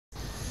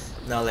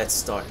Now let's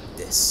start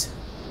this.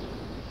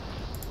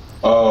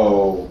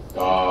 Oh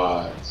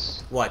God.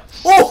 What?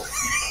 Oh!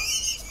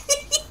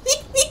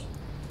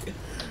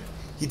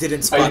 He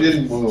didn't spot I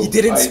didn't me. move. He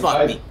didn't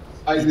spot me.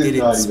 I He did didn't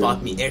not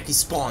spot even me. move. Erky,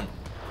 spawn.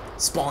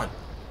 Spawn.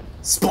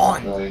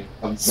 Spawn.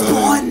 I'm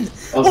Spawn! trying.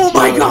 I'm Oh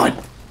my trying.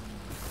 god!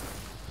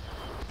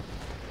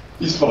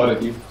 He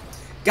spotted you.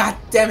 God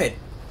damn it!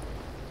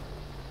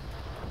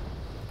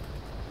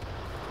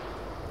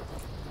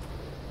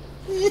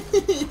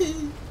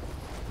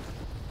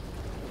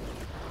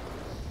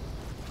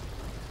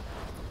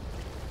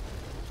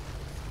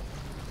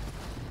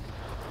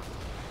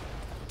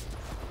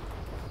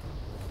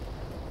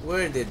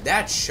 Where did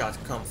that shot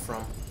come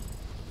from?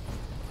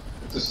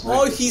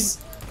 Oh, he's...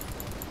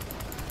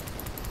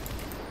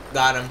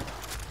 Got him.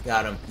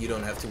 Got him. You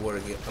don't have to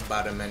worry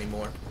about him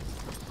anymore.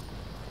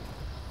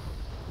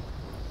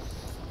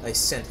 I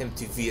sent him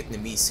to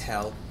Vietnamese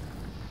hell.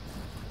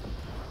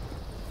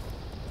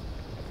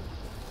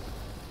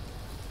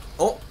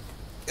 Oh!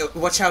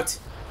 Watch out!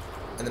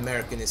 An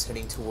American is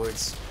heading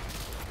towards...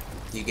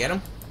 Do you get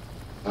him?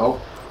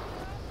 No.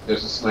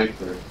 There's a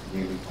sniper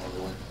moving all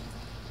the way.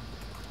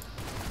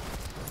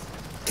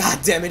 God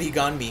damn it, he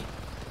got me.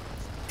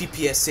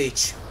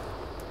 PPSH.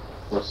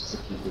 Of course it's a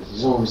keeper.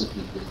 There's always a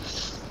keeper.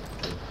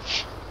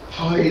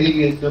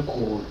 Hiding in the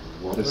corner.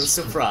 What a What a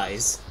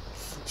surprise.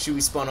 Should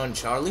we spawn on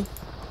Charlie?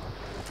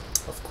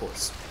 Of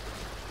course.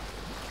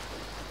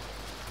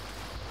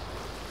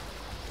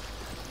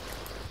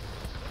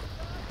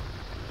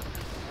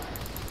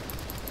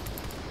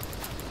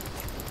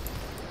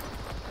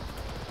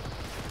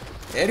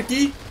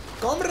 Erky,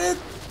 comrade!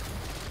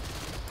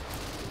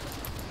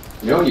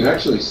 You know, you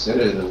actually said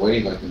it in a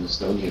way like an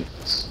Estonian.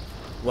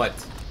 What?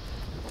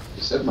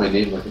 You said my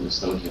name like an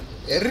Estonian.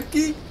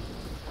 Erky?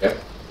 Yep.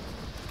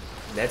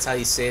 That's how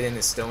you say it in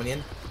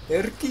Estonian?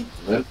 Erky?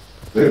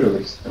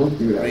 Literally, don't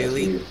do that.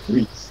 Really?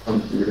 Please,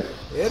 don't do that.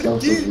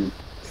 Erky?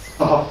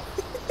 Oh.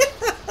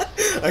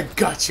 I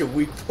got your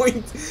weak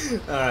point.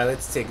 Alright,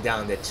 let's take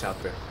down that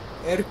chopper.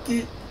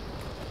 Erky?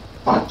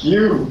 Fuck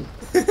you!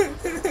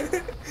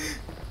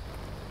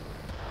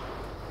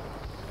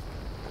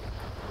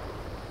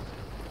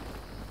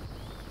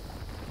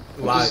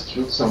 Wow,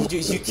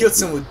 you killed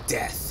someone with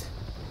death.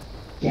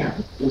 Yeah,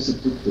 it was a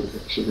good thing,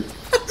 actually.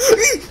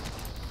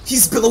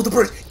 He's below the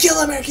bridge.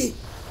 Kill him, Erky!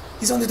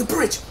 He's under the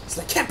bridge. He's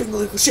like camping the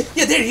little shit.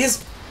 Yeah, there he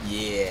is.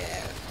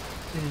 Yeah.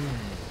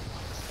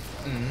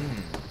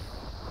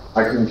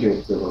 I couldn't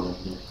kill the one.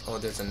 Oh,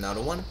 there's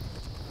another one?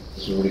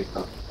 It's really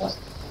fast.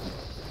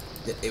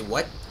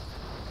 What?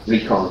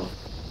 Recon.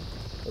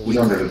 He's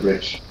under the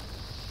bridge.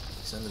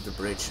 He's under the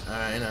bridge.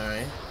 Alright,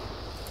 alright.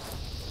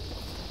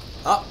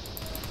 Oh!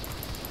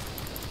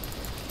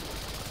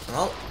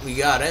 Well, we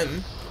got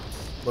him.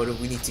 But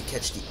we need to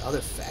catch the other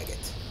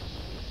faggot.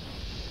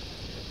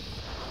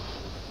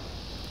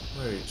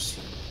 Where is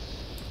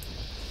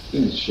he?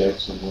 In the shed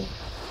somewhere.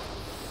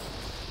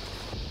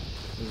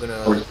 I'm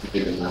gonna... Or it's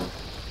bigger now.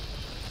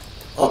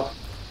 Oh!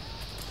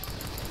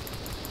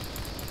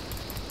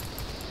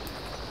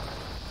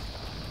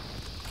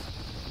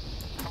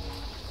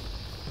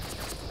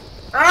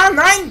 Ah,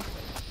 nein!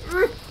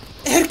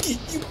 Erky,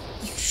 you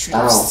should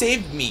have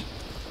saved me.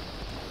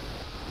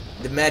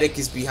 The medic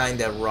is behind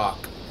that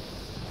rock.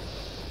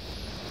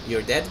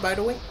 You're dead, by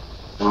the way?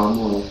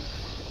 No.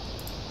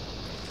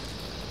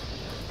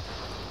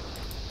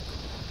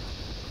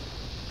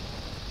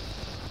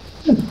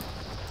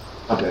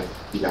 Okay,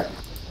 you got it.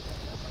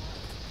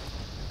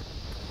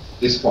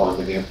 They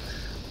spawned again.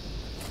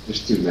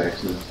 There's two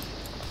medics now.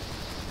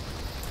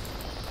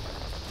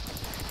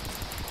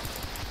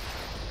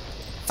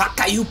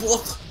 Fuck you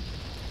both!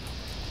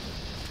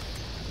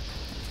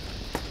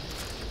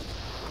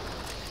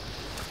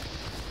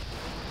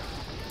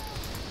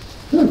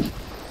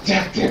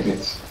 Damn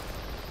it!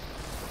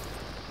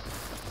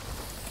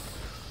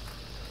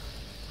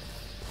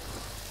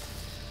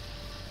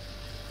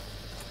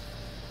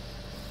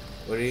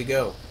 Where do you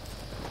go?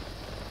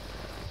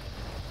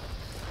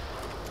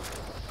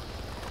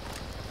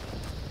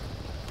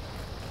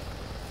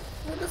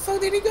 Where the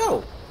fuck did he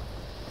go?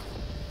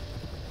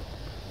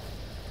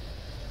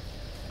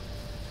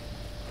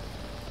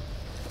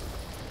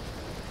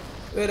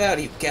 Where are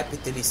you,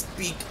 capitalist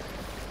pig?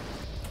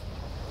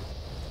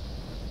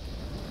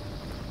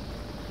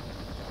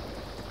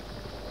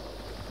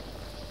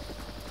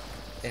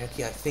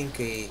 Erky, I think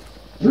a...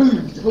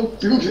 Don't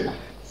do that!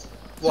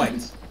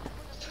 What?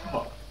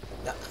 Stop.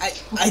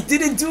 I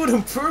didn't do it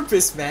on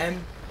purpose,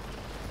 man.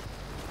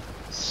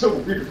 So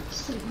weird.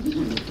 So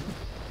weird.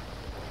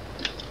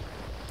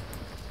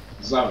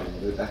 Sorry,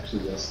 but it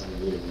actually does sound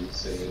weird when you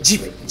say it.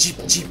 Jeep, like jeep,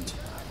 jeep.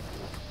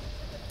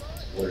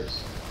 It's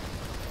worse.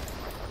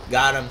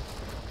 Got him.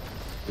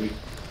 We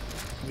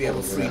We have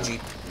a free yeah.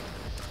 jeep.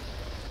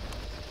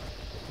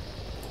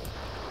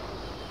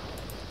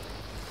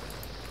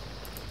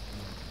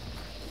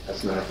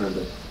 That's not a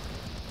friendly.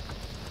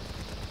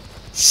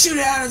 Shoot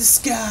it out of the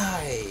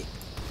sky!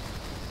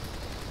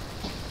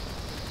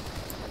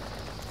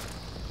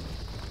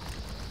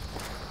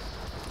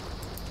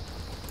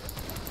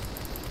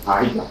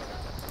 I got it.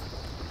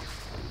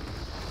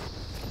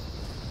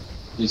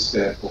 He's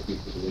hoping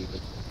for the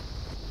weekend.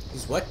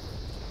 He's what?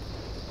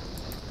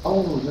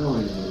 Oh, no,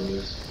 I know what it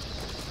is.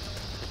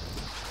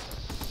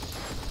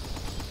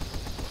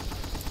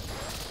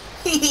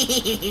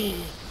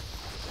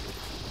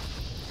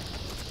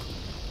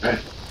 Hey,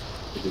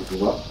 did you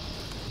go up?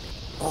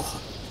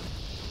 Oh,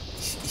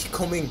 he's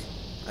coming.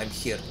 I'm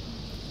here.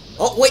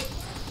 Oh, wait.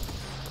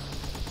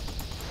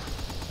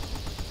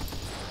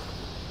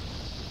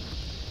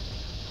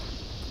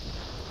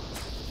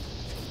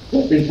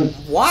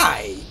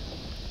 Why?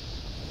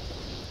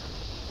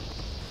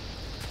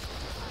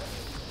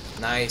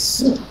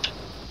 Nice.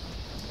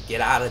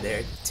 Get out of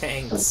there.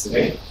 Tanks.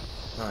 Okay.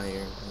 Oh, you're...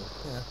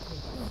 Yeah.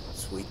 Oh,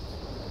 sweet.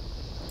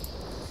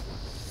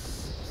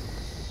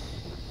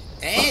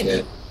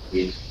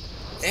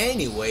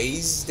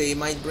 Anyways, they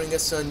might bring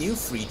us a new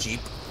free Jeep.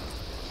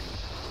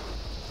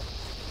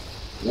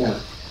 Yeah.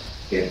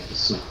 Yeah.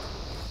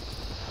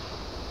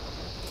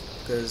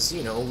 Because,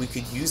 you know, we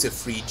could use a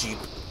free Jeep.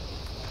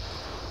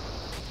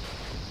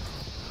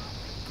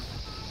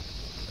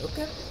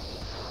 Okay.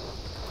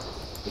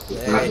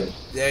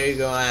 There you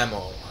go,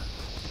 ammo.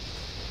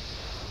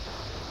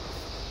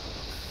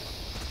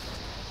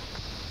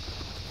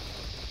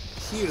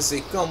 Here's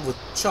they come with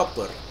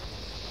chopper.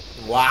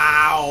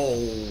 Wow!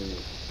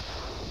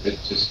 It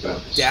just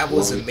got That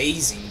was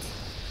amazing.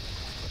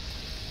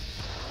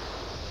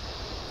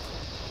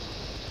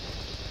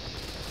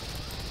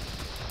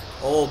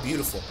 Oh,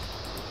 beautiful.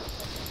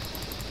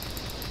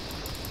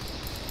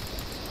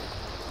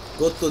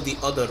 Go to the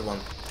other one.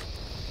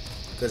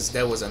 Because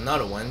there was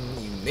another one.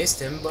 You missed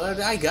him,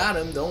 but I got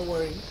him, don't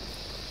worry.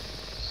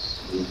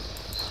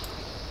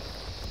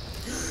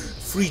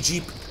 Free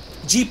Jeep.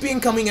 Jeep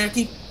incoming,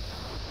 Arky.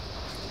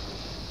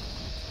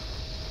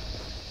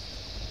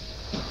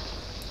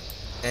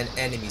 And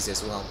enemies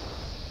as well.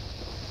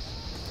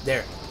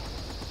 There.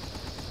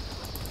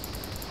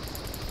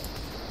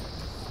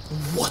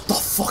 What the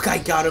fuck? I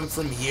got him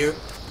from here?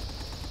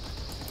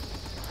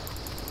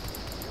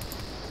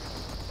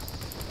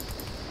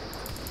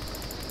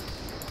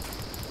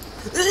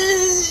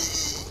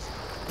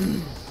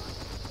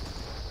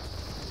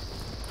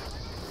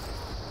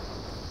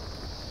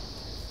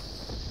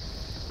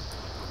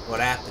 What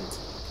happened?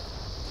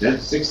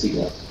 That's 60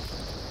 guys.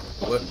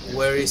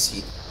 Where is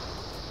he?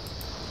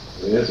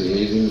 Yes,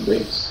 he's in the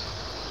base.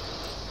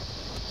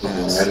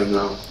 I don't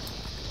know.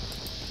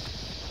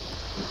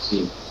 Let's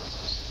see.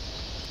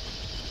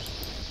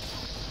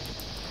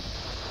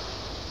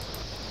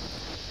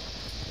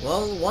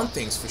 Well, one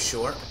thing's for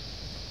sure.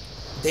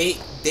 They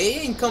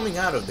ain't coming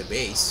out of the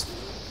base.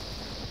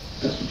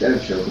 That's for damn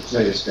sure, because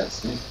I just got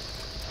snaked.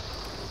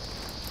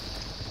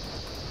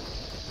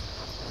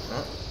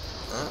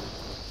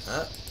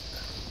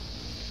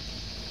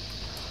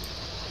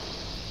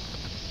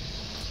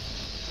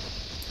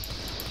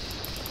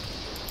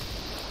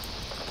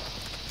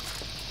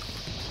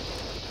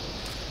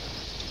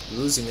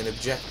 Losing an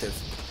objective.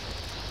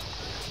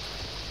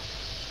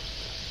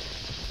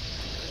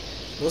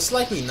 Most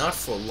likely not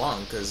for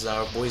long, because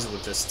our boys will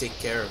just take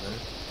care of him.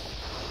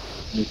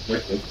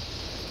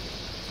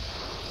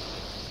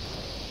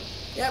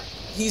 Yep,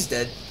 he's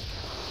dead.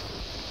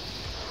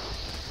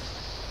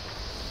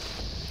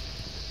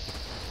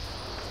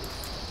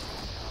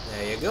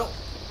 There you go.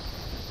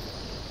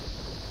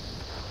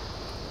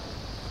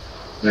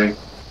 Right.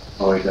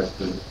 Oh, he got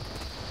the...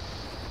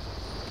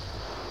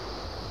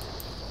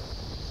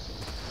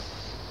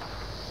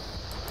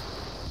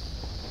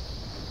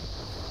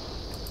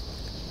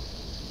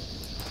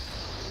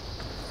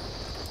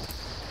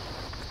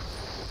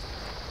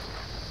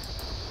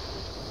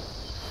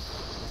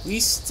 At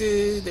least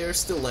there are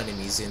still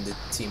enemies in the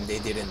team, they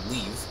didn't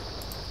leave.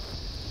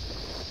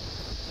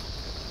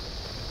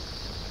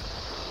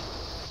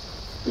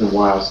 Been a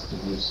while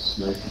since I used a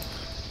sniper.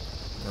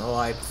 No,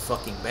 I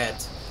fucking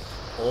bet.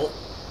 Oh.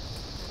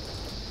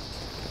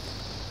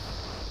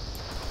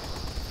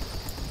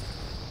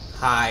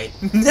 Hi.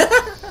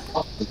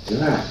 Oh, look at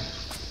that.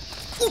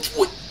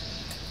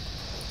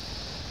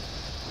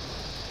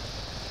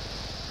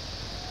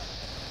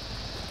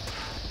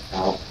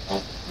 Ow,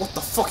 ow. What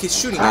the fuck is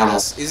shooting at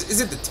us? Is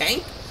it the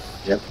tank?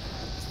 Yep.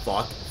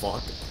 Fuck.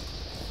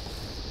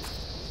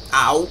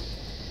 Ow.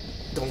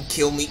 Don't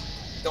kill me.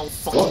 Don't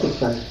fucking... What the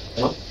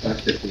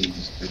fact that they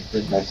used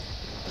that's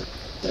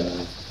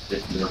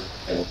did not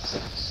have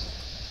sex.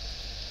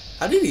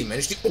 How did he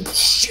manage to... Oh,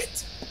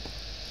 shit!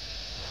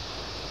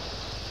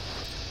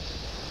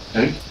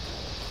 Tank?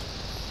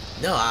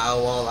 No,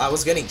 well, I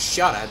was getting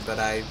shot at, but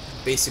I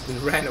basically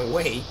ran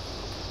away.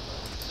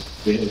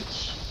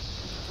 Bitch.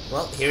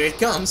 Well, here it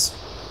comes.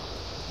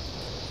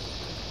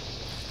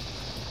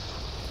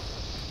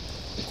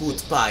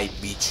 Goodbye,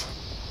 bitch.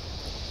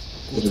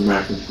 There's a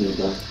American field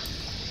guy.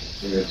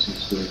 Yeah, some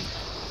Stewart.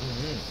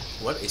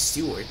 What is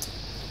Stewart?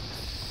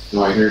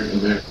 No, I heard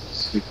American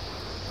speak.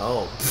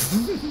 Oh.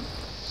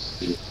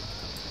 Stewart.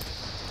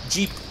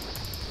 Jeep.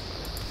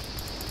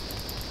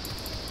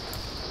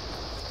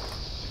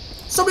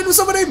 Somebody do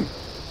something!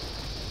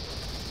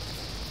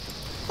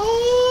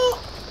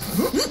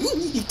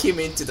 He came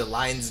into the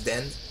lion's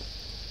den.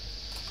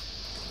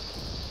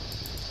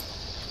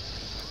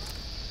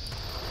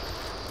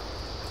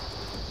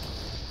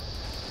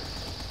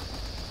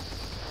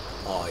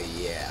 Oh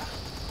yeah.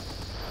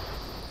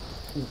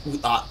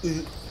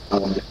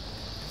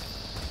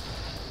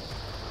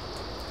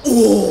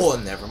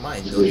 Oh, never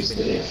mind. Don't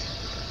even.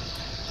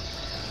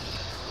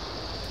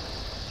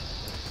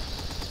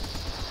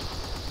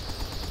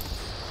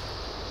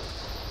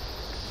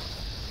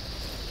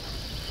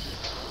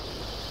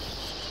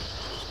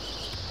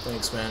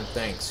 Thanks, man.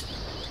 Thanks.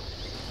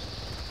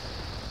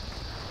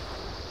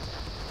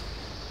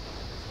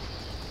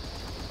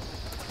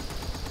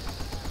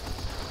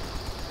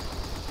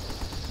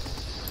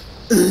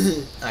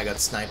 I got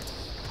sniped.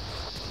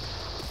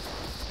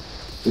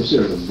 This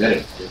is a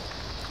medic.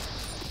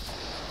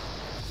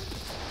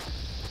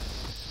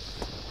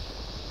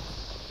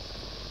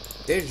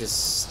 They're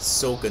just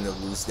so gonna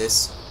lose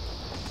this.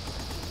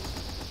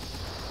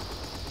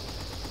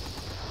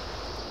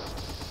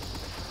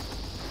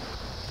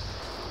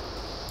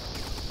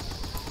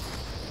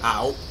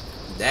 Ow.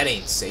 That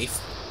ain't safe.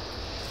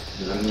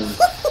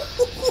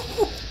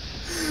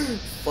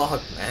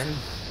 Fuck, man.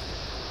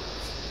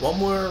 One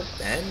more,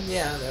 and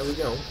yeah, there we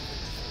go.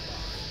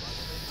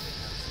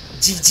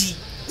 GG.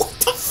 What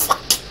the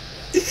fuck?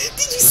 Did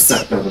you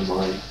see? Never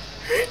mind.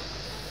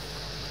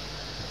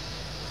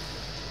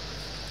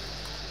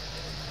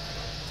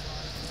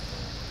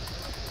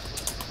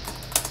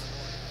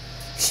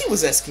 He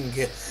was asking,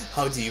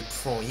 how do you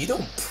prone? You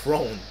don't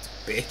prone,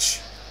 bitch.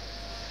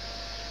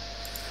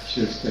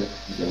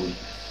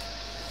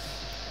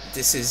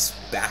 This is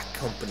Bad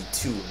Company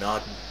 2,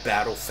 not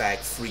Battlefag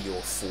 3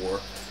 or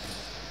 4.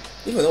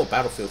 Even though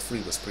Battlefield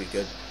 3 was pretty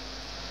good.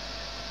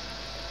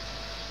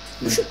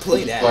 We should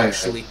play that,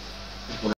 actually.